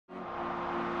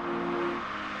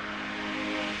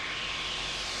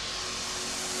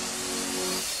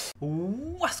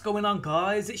What's going on,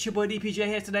 guys? It's your boy DPJ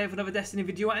here today with another Destiny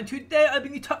video, and today I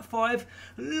bring you top 5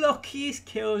 luckiest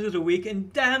kills of the week.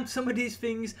 And damn, some of these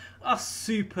things are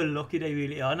super lucky, they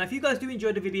really are. Now if you guys do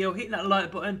enjoy the video, hitting that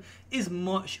like button is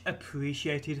much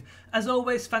appreciated. As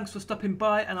always, thanks for stopping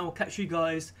by, and I will catch you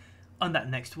guys on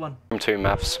that next one. From 2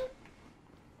 maths.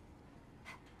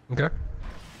 Okay.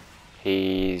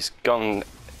 He's gone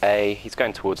A, he's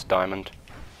going towards diamond.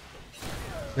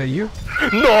 Is that you?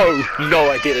 No! No,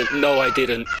 I didn't. No, I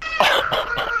didn't.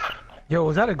 Yo,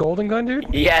 was that a golden gun, dude?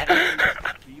 Yeah.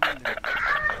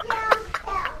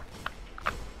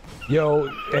 Yo,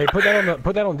 hey, put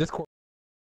that on Discord.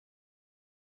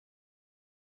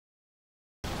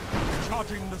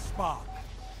 Charging the spark.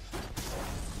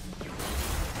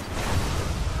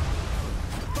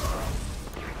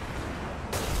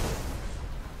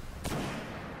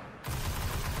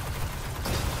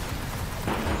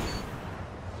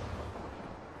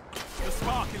 The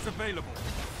spark is available.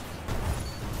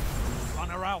 Run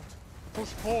her out. Push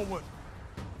forward.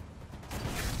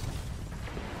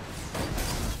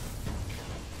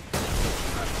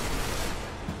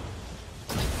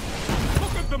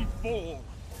 Look at them fall.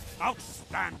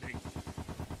 Outstanding.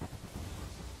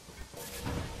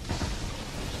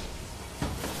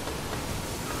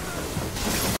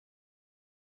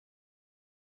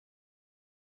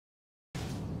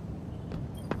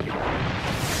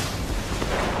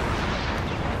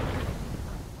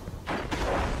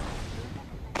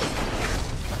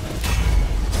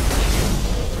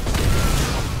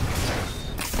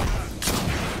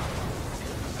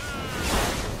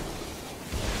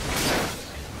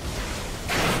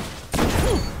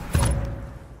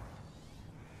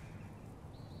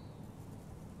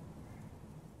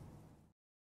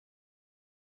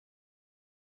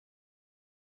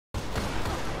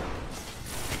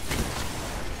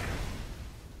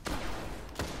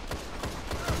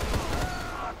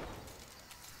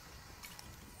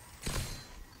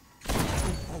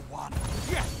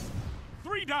 Yes!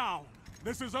 3 down!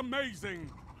 This is amazing!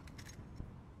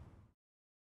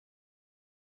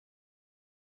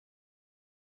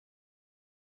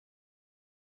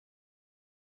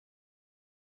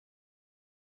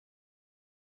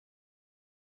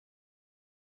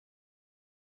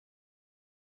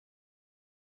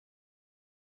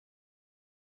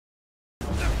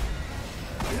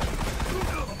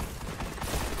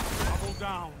 Double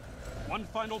down. One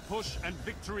final push and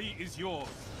victory is yours.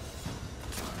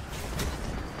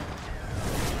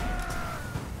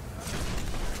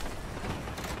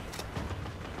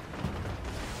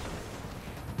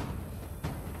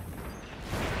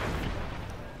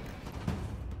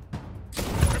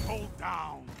 Triple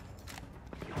down.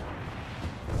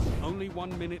 Only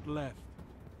 1 minute left.